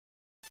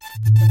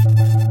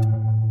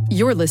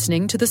You're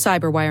listening to the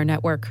Cyberwire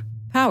Network,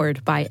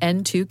 powered by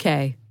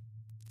N2K.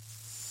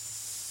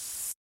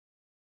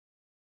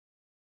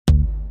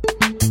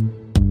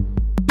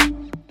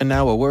 And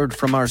now a word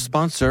from our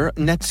sponsor,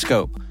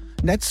 Netskope.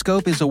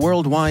 Netskope is a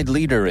worldwide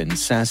leader in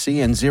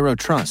SASE and Zero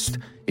Trust.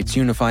 Its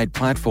unified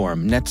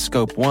platform,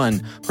 Netskope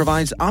One,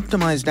 provides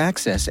optimized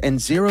access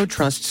and Zero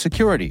Trust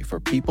security for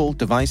people,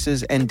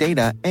 devices, and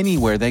data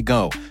anywhere they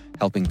go,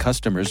 helping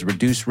customers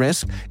reduce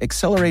risk,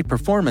 accelerate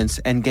performance,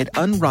 and get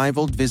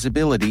unrivaled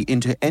visibility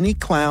into any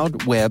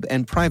cloud, web,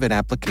 and private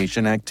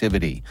application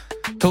activity.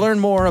 To learn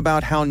more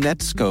about how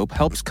Netskope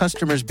helps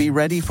customers be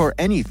ready for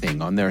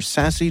anything on their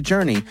SASE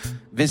journey,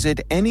 visit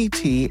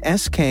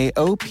netskope.com.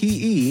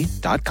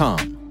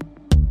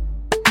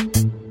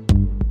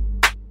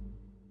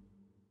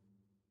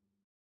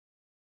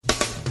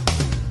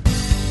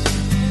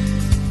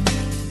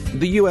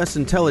 The U.S.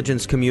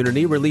 intelligence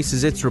community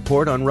releases its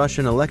report on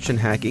Russian election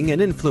hacking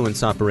and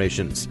influence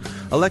operations.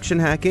 Election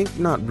hacking?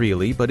 Not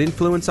really, but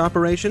influence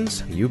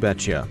operations? You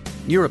betcha.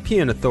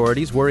 European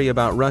authorities worry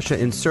about Russia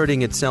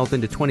inserting itself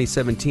into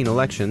 2017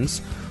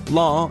 elections,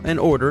 law and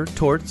order,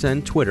 torts,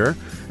 and Twitter,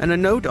 and a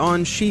note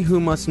on She Who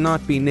Must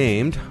Not Be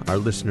Named. Our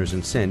listeners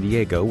in San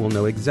Diego will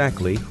know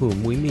exactly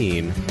whom we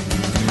mean.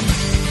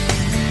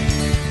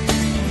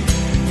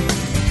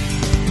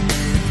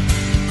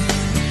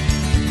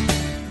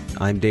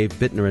 I'm Dave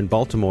Bittner in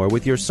Baltimore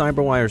with your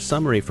CyberWire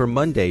summary for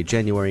Monday,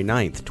 January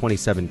 9th,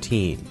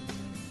 2017.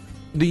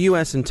 The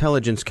U.S.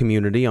 intelligence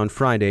community on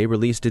Friday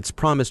released its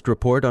promised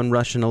report on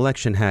Russian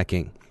election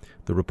hacking.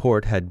 The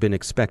report had been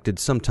expected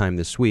sometime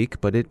this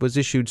week, but it was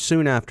issued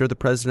soon after the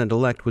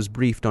president-elect was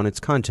briefed on its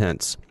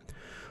contents.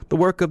 The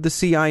work of the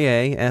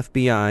CIA,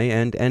 FBI,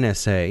 and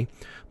NSA.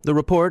 The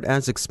report,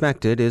 as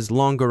expected, is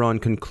longer on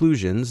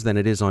conclusions than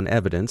it is on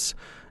evidence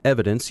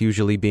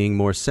usually being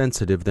more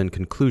sensitive than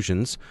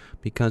conclusions,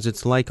 because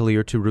it's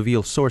likelier to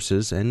reveal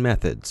sources and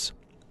methods.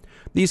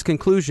 These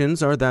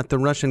conclusions are that the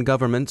Russian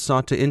government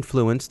sought to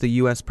influence the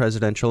U.S.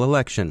 presidential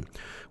election,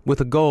 with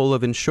a goal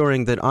of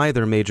ensuring that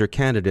either major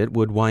candidate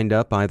would wind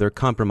up either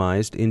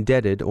compromised,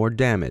 indebted, or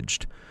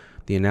damaged.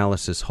 The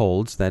analysis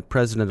holds that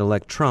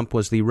President-elect Trump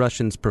was the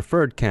Russians'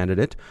 preferred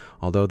candidate,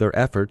 although their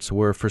efforts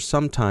were for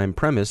some time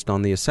premised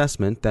on the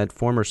assessment that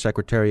former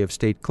Secretary of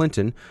State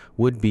Clinton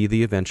would be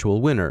the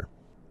eventual winner.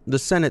 The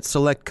Senate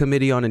Select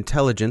Committee on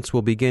Intelligence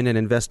will begin an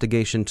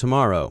investigation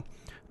tomorrow.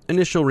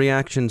 Initial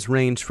reactions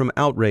range from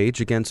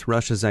outrage against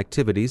Russia's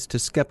activities to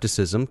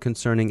skepticism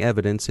concerning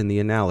evidence in the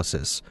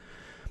analysis.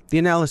 The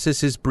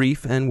analysis is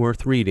brief and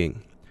worth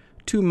reading.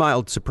 Two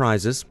mild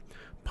surprises.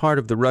 Part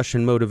of the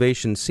Russian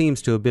motivation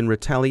seems to have been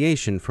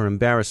retaliation for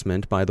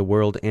embarrassment by the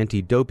World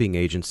Anti-Doping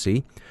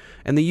Agency,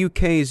 and the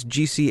UK's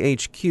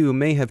GCHQ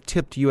may have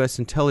tipped U.S.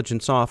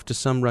 intelligence off to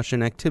some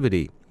Russian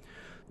activity.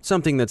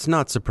 Something that's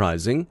not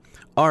surprising,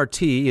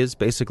 RT is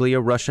basically a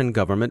Russian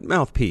government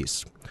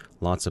mouthpiece.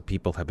 Lots of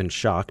people have been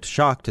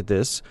shocked at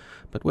this,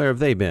 but where have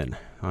they been?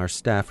 Our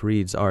staff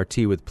reads RT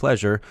with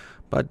pleasure,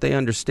 but they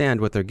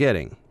understand what they're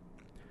getting.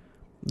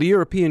 The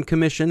European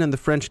Commission and the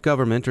French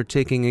government are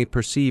taking a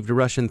perceived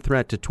Russian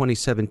threat to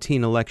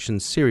 2017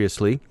 elections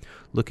seriously,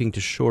 looking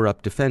to shore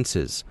up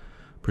defenses.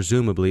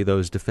 Presumably,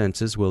 those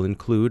defenses will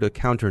include a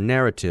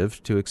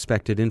counter-narrative to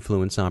expected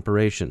influence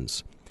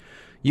operations.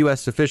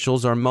 U.S.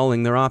 officials are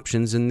mulling their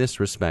options in this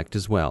respect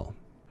as well.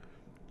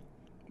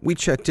 We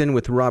checked in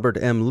with Robert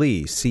M.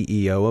 Lee,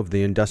 CEO of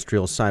the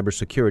industrial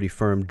cybersecurity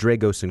firm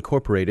Dragos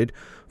Incorporated,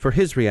 for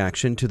his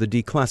reaction to the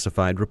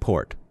declassified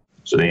report.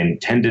 So they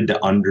intended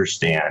to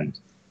understand,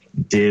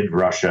 did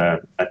Russia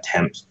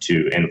attempt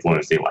to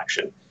influence the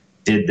election?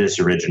 Did this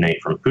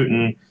originate from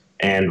Putin?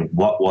 And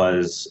what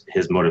was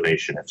his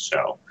motivation, if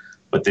so?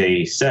 But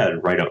they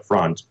said right up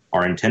front,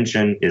 our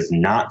intention is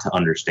not to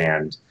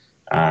understand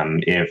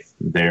if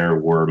there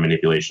were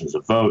manipulations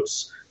of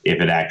votes, if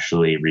it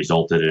actually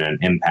resulted in an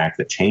impact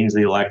that changed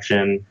the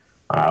election,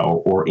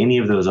 or any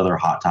of those other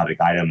hot topic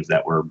items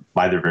that were,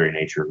 by their very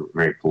nature,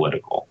 very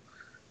political.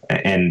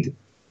 And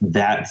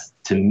that,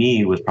 to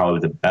me, was probably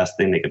the best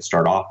thing they could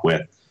start off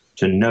with,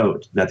 to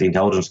note that the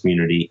intelligence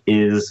community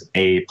is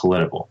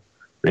apolitical.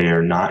 They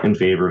are not in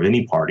favor of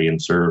any party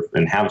and serve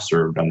and have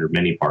served under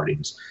many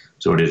parties.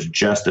 So it is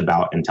just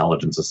about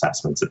intelligence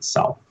assessments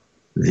itself.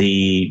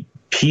 The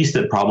piece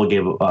that probably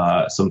gave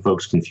some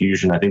folks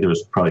confusion, I think there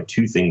was probably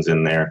two things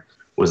in there,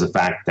 was the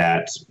fact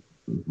that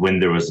when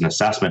there was an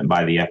assessment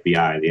by the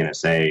FBI, the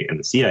NSA, and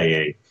the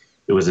CIA,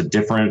 there was a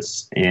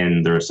difference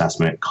in their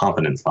assessment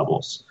confidence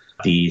levels.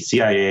 The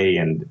CIA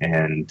and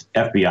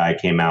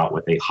FBI came out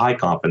with a high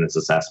confidence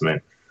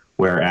assessment,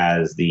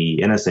 whereas the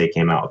NSA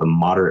came out with a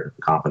moderate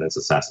confidence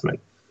assessment.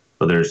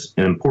 So there's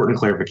an important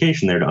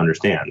clarification there to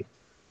understand.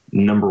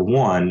 Number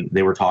one,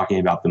 they were talking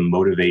about the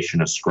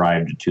motivation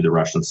ascribed to the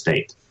Russian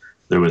state.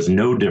 There was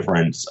no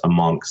difference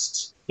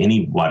amongst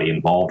anybody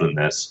involved in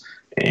this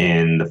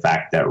in the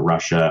fact that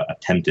Russia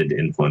attempted to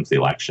influence the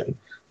election.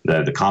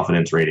 The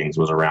confidence ratings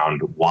was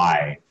around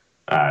why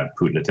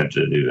Putin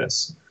attempted to do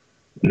this.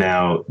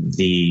 Now,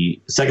 the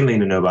second thing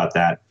to know about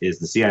that is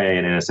the CIA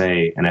and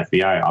NSA and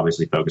FBI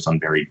obviously focus on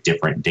very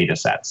different data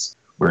sets,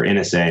 where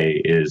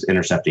NSA is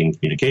intercepting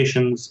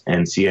communications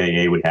and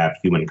CIA would have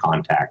human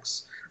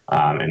contacts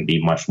and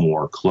be much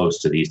more close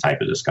to these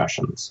type of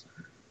discussions.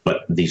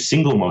 But the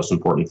single most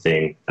important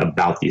thing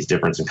about these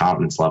difference in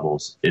confidence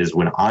levels is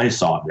when I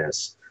saw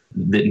this,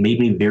 that made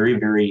me very,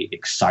 very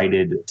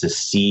excited to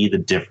see the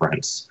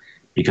difference,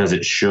 because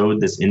it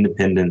showed this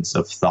independence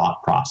of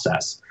thought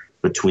process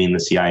between the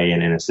CIA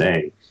and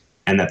NSA,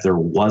 and that there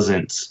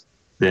wasn't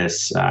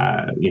this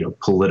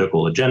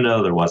political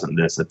agenda. There wasn't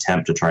this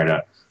attempt to try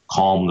to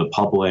calm the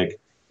public.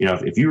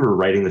 If you were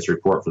writing this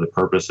report for the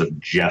purpose of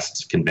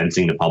just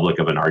convincing the public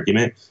of an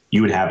argument,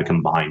 you would have a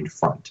combined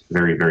front,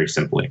 very, very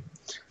simply.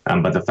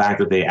 But the fact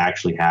that they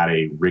actually had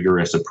a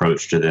rigorous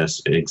approach to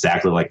this,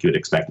 exactly like you would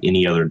expect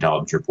any other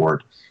intelligence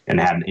report, and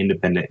had an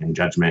independent and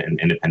judgment and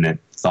independent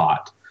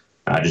thought,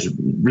 just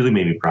really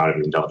made me proud of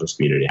the intelligence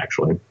community,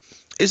 actually.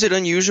 Is it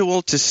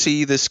unusual to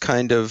see this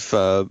kind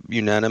of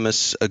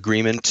unanimous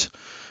agreement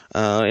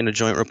in a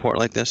joint report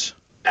like this?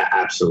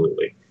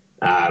 Absolutely.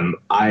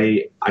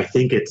 I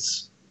think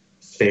it's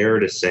fair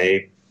to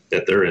say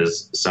that there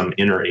is some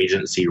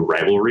interagency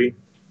rivalry,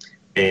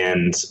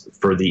 and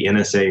for the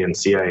NSA and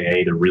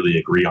CIA to really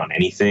agree on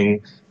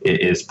anything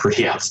is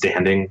pretty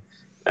outstanding.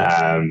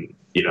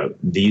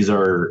 These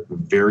are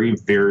very,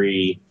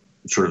 very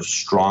sort of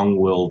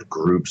strong-willed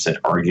groups that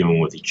are arguing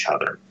with each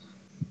other.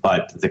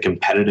 But the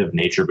competitive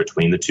nature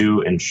between the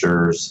two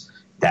ensures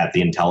that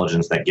the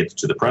intelligence that gets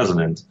to the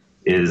president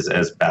is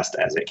as best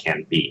as it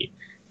can be.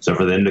 So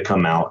for them to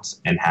come out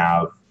and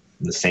have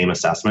the same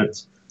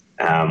assessment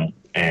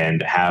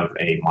and have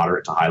a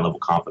moderate to high level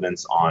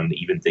confidence on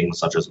even things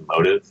such as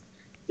motive,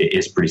 it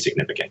is pretty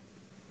significant.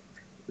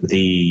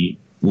 The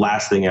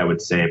last thing I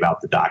would say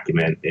about the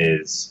document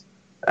is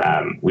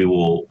we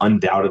will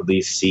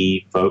undoubtedly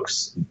see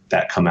folks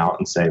that come out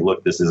and say,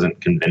 look, this isn't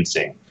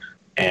convincing.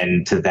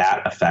 And to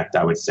that effect,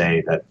 I would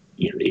say that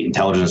the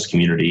intelligence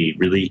community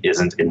really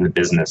isn't in the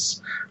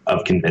business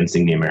of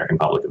convincing the American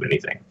public of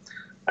anything,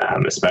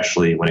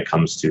 especially when it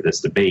comes to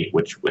this debate,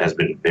 which has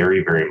been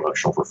very, very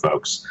emotional for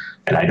folks.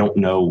 And I don't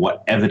know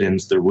what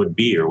evidence there would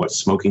be or what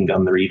smoking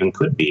gun there even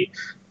could be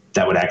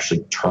that would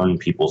actually turn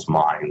people's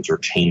minds or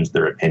change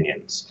their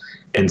opinions.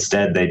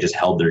 Instead, they just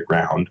held their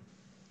ground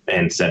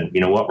and said,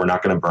 you know what, we're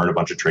not going to burn a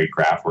bunch of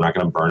tradecraft. We're not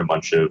going to burn a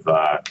bunch of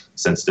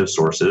sensitive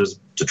sources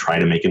to try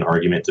to make an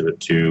argument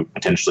to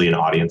potentially an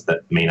audience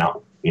that may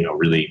not,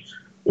 really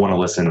want to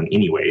listen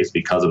anyways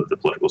because of the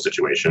political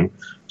situation.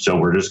 So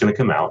we're just going to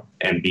come out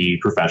and be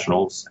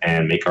professionals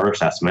and make our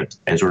assessment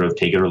and sort of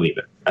take it or leave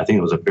it. I think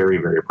it was a very,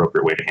 very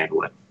appropriate way to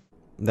handle it.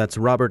 That's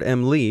Robert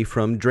M. Lee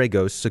from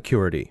Dragos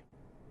Security.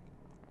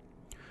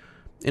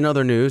 In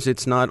other news,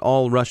 it's not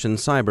all Russian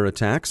cyber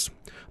attacks.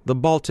 The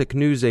Baltic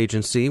News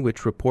Agency,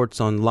 which reports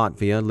on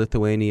Latvia,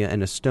 Lithuania,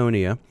 and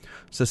Estonia,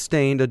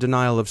 sustained a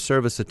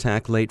denial-of-service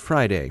attack late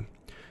Friday,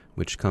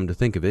 which, come to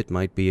think of it,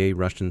 might be a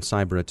Russian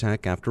cyber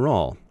attack after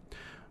all.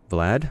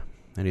 Vlad,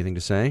 anything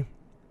to say?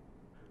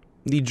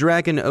 The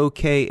Dragon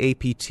OK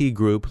APT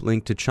group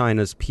linked to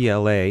China's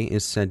PLA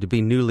is said to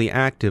be newly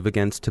active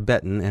against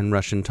Tibetan and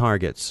Russian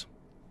targets.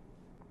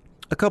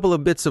 A couple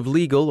of bits of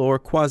legal or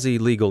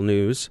quasi-legal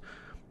news.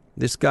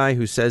 This guy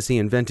who says he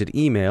invented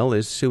email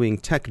is suing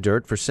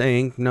TechDirt for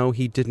saying, no,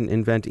 he didn't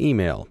invent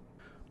email.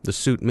 The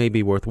suit may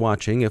be worth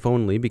watching, if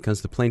only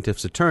because the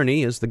plaintiff's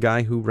attorney is the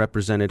guy who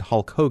represented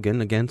Hulk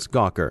Hogan against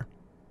Gawker.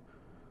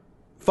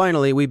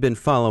 Finally, we've been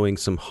following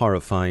some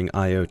horrifying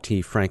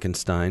IoT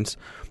Frankensteins,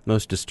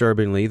 most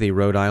disturbingly the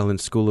Rhode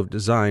Island School of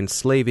Design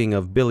slaving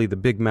of Billy the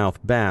Big Mouth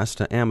Bass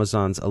to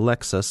Amazon's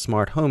Alexa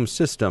smart home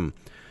system.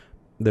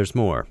 There's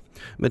more.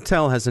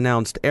 Mattel has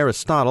announced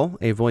Aristotle,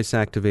 a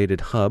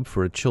voice-activated hub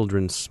for a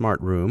children's smart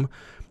room.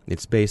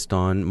 It's based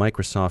on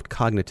Microsoft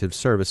Cognitive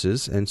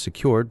Services and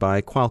secured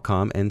by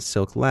Qualcomm and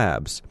Silk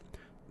Labs.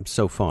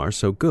 So far,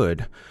 so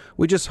good.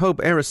 We just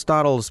hope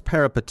Aristotle's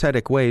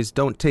peripatetic ways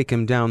don't take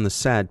him down the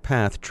sad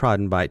path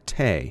trodden by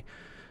Tay.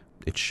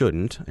 It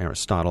shouldn't.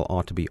 Aristotle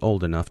ought to be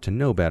old enough to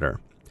know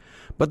better.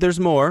 But there's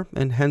more,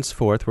 and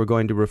henceforth we're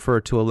going to refer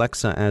to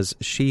Alexa as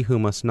She Who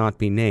Must Not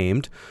Be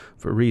Named,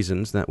 for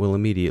reasons that will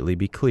immediately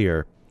be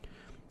clear.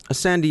 A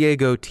San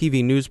Diego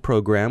TV news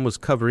program was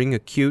covering a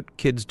cute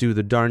kids do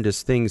the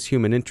darndest things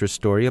human interest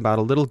story about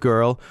a little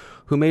girl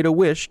who made a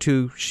wish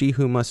to She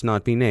Who Must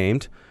Not Be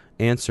Named,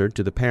 answered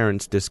to the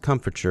parents'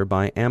 discomfiture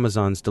by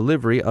Amazon's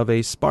delivery of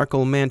a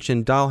Sparkle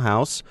Mansion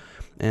dollhouse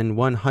and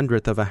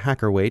 1/100th of a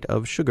hacker weight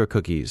of sugar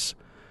cookies.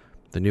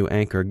 The new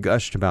anchor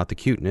gushed about the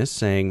cuteness,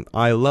 saying,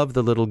 I love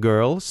the little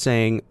girl,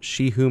 saying,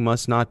 She Who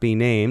Must Not Be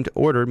Named,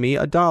 order me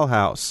a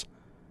dollhouse.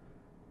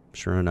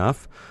 Sure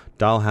enough,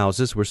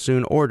 dollhouses were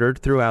soon ordered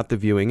throughout the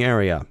viewing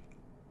area.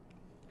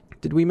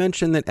 Did we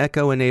mention that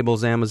Echo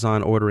enables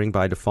Amazon ordering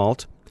by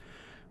default?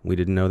 We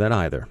didn't know that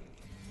either.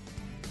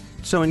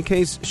 So in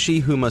case She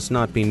Who Must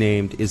Not Be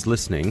Named is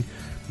listening,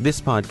 this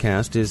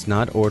podcast is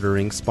not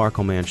ordering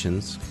Sparkle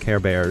Mansions,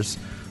 Care Bears,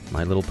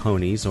 My Little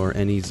Ponies, or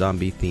any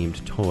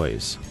zombie-themed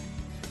toys.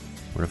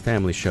 We're a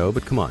family show,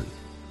 but come on,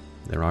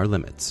 there are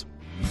limits.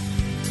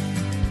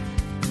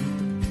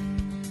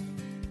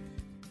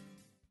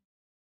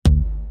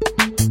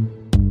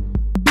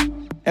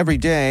 Every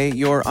day,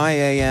 your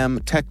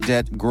IAM tech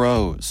debt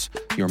grows.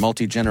 Your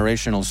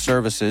multi-generational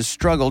services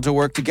struggle to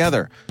work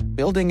together.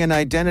 Building an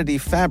identity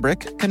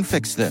fabric can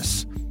fix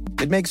this.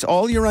 It makes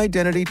all your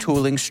identity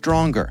tooling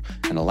stronger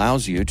and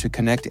allows you to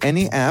connect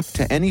any app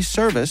to any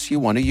service you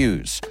want to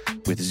use,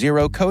 with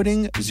zero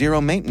coding, zero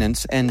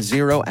maintenance, and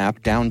zero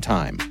app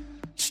downtime.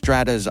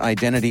 Strata's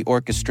identity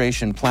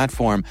orchestration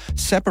platform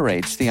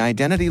separates the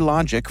identity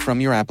logic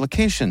from your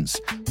applications,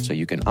 so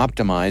you can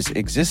optimize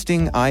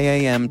existing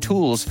IAM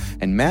tools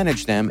and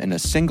manage them in a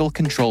single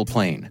control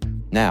plane.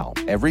 Now,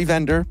 every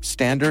vendor,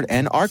 standard,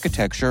 and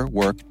architecture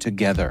work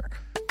together.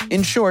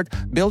 In short,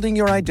 building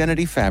your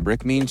identity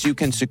fabric means you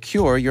can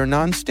secure your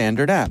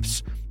non-standard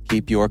apps,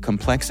 keep your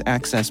complex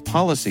access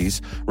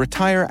policies,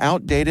 retire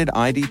outdated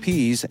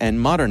IDPs, and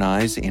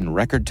modernize in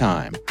record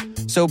time.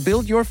 So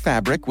build your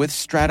fabric with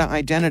Strata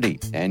Identity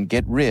and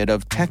get rid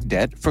of tech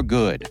debt for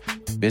good.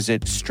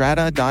 Visit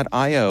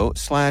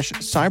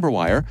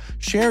strata.io/cyberwire,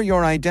 share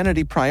your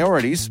identity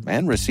priorities,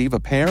 and receive a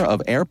pair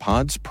of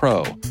AirPods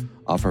Pro.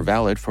 Offer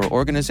valid for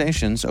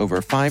organizations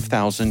over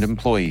 5,000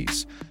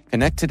 employees.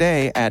 Connect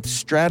today at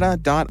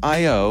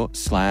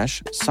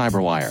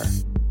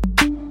strata.io/cyberwire.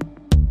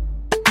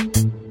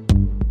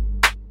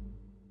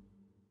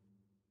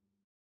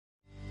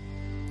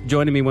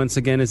 Joining me once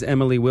again is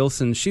Emily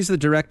Wilson. She's the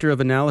Director of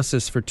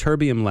Analysis for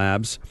Terbium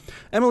Labs.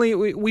 Emily,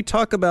 we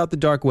talk about the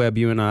dark web,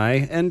 you and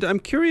I, and I'm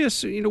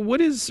curious,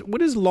 what is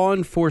law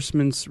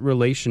enforcement's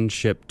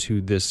relationship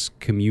to this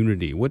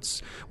community?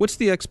 What's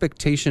the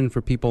expectation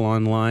for people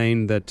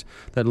online that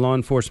law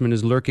enforcement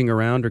is lurking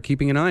around or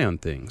keeping an eye on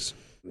things?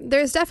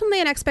 There's definitely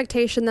an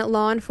expectation that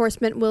law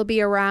enforcement will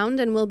be around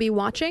and will be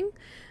watching.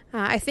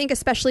 I think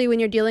especially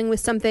when you're dealing with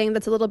something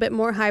that's a little bit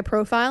more high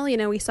profile,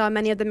 we saw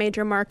many of the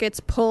major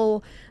markets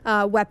pull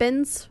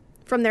weapons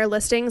from their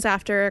listings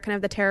after kind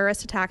of the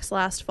terrorist attacks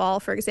last fall,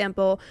 for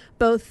example,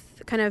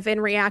 both kind of in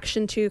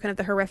reaction to kind of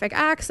the horrific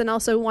acts and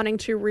also wanting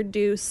to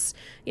reduce,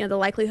 the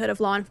likelihood of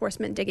law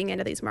enforcement digging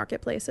into these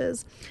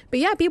marketplaces. But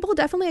yeah, people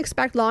definitely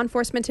expect law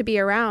enforcement to be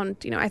around.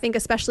 I think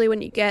especially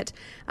when you get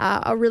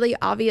a really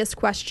obvious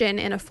question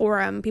in a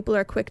forum, people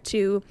are quick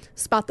to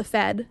spot the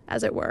Fed,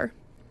 as it were.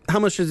 How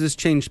much has this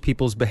changed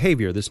people's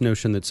behavior, this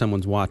notion that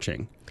someone's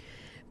watching?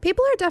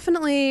 People are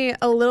definitely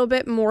a little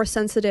bit more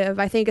sensitive,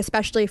 I think,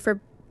 especially for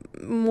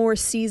more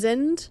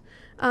seasoned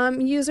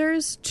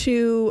users,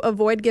 to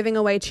avoid giving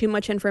away too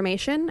much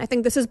information. I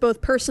think this is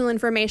both personal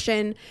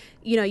information.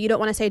 You don't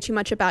want to say too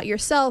much about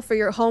yourself or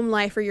your home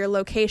life or your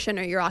location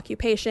or your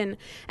occupation.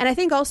 And I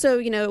think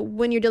also,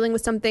 when you're dealing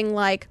with something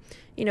like,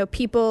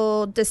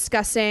 people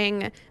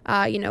discussing,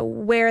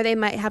 where they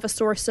might have a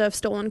source of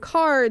stolen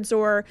cards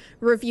or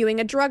reviewing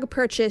a drug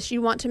purchase,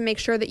 you want to make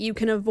sure that you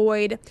can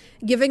avoid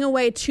giving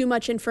away too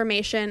much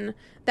information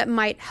that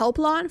might help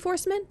law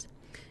enforcement.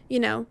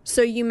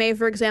 So you may,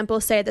 for example,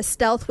 say the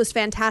stealth was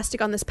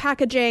fantastic on this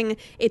packaging.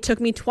 It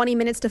took me 20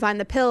 minutes to find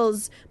the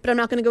pills, but I'm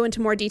not going to go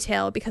into more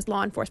detail because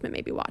law enforcement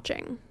may be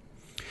watching.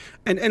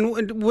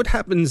 And what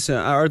happens?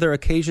 Are there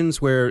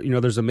occasions where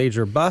there's a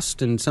major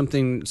bust and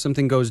something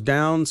goes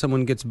down,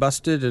 someone gets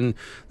busted, and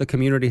the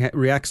community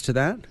reacts to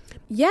that?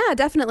 Yeah,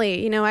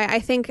 definitely. I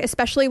think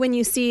especially when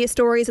you see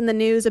stories in the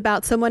news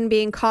about someone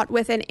being caught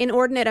with an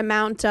inordinate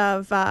amount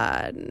of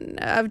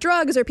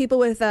drugs, or people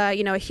with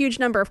a huge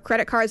number of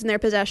credit cards in their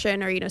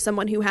possession, or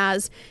someone who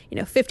has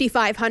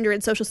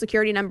 5,500 social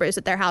security numbers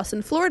at their house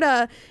in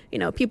Florida,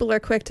 people are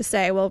quick to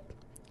say, well,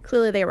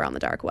 clearly they were on the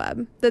dark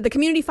web. The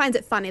community finds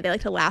it funny. They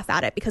like to laugh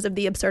at it because of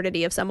the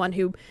absurdity of someone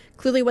who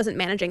clearly wasn't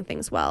managing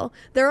things well.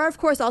 There are, of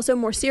course, also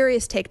more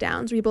serious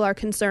takedowns. People are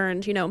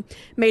concerned,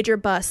 major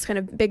busts, kind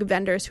of big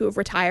vendors who have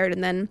retired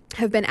and then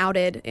have been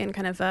outed in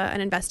kind of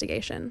an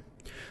investigation.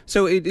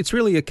 So it's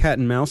really a cat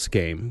and mouse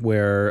game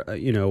where,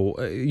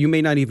 you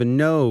may not even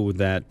know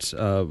that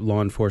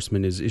law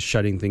enforcement is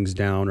shutting things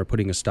down or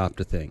putting a stop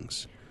to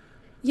things.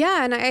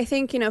 Yeah, and I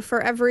think,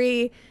 for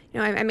every,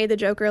 I made the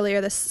joke earlier,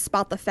 this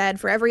spot the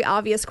Fed, for every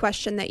obvious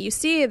question that you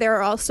see, there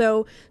are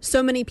also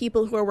so many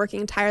people who are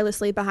working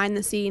tirelessly behind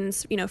the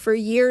scenes, for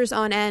years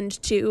on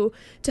end to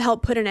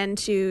help put an end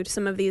to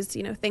some of these,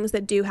 things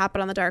that do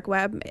happen on the dark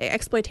web.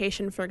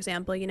 Exploitation, for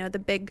example, the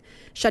big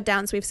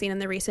shutdowns we've seen in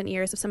the recent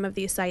years of some of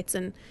these sites,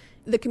 and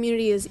the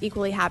community is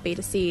equally happy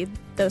to see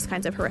those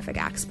kinds of horrific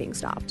acts being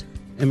stopped.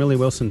 Emily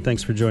Wilson,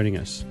 thanks for joining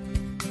us.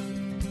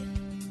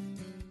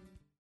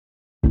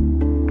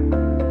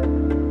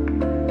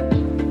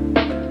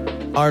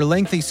 Are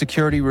lengthy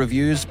security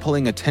reviews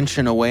pulling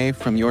attention away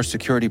from your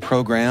security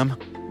program?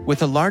 With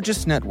the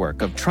largest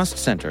network of trust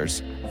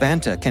centers,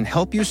 Vanta can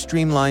help you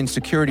streamline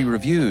security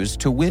reviews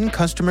to win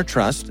customer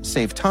trust,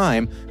 save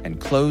time,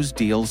 and close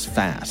deals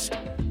fast.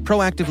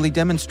 Proactively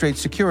demonstrate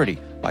security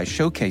by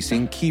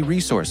showcasing key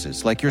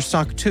resources like your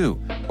SOC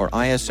 2 or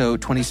ISO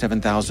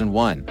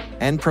 27001,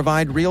 and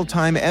provide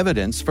real-time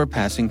evidence for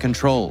passing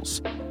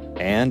controls.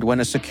 And when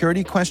a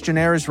security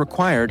questionnaire is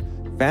required,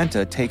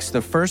 Vanta takes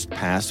the first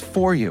pass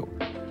for you.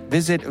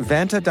 Visit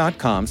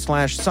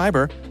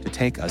vanta.com/cyber to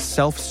take a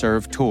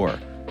self-serve tour.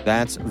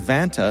 That's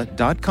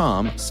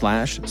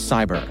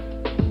vanta.com/cyber.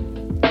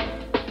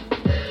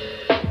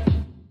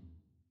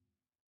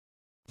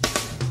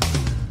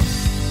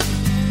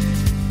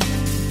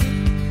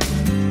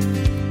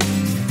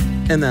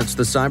 And that's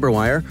the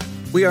Cyberwire.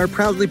 We are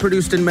proudly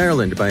produced in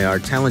Maryland by our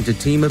talented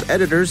team of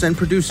editors and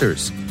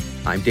producers.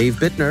 I'm Dave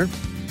Bittner.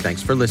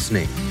 Thanks for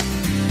listening.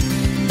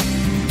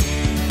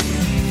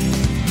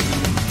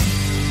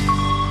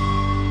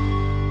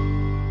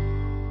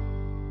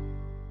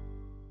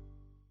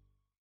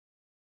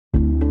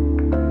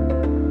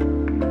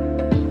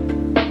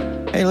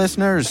 Hey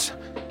listeners,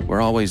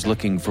 we're always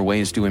looking for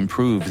ways to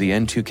improve the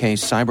N2K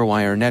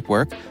Cyberwire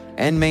network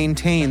and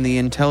maintain the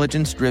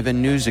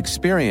intelligence-driven news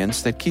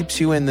experience that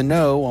keeps you in the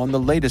know on the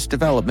latest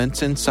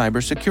developments in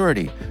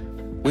cybersecurity.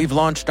 We've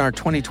launched our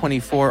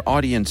 2024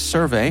 audience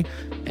survey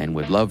and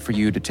would love for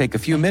you to take a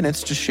few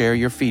minutes to share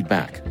your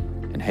feedback.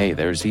 And hey,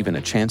 there's even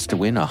a chance to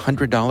win a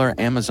 $100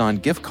 Amazon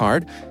gift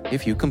card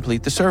if you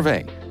complete the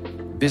survey.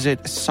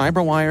 Visit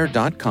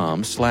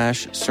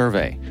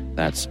cyberwire.com/survey.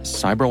 That's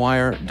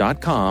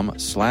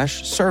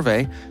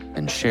cyberwire.com/survey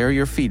and share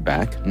your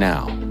feedback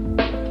now.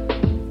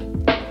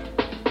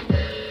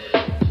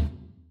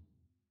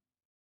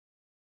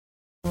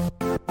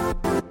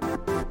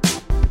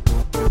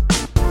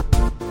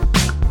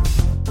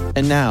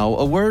 And now,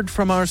 a word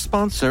from our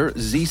sponsor,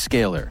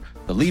 Zscaler,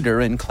 the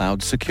leader in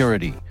cloud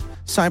security.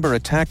 Cyber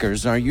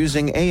attackers are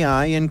using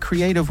AI in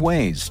creative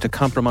ways to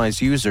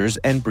compromise users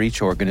and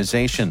breach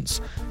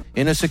organizations.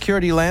 In a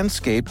security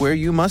landscape where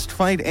you must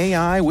fight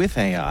AI with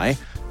AI,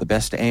 the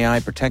best AI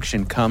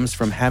protection comes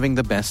from having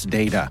the best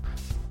data.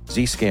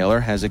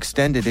 Zscaler has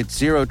extended its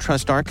Zero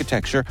Trust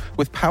architecture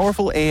with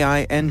powerful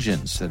AI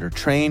engines that are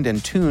trained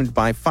and tuned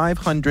by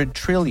 500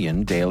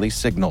 trillion daily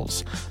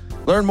signals.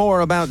 Learn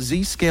more about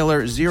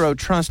Zscaler Zero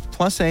Trust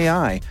Plus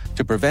AI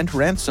to prevent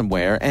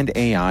ransomware and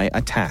AI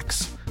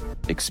attacks.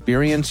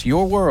 Experience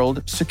your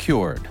world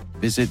secured.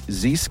 Visit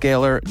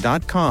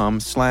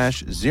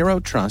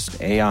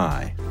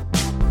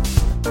zscaler.com/zerotrustai.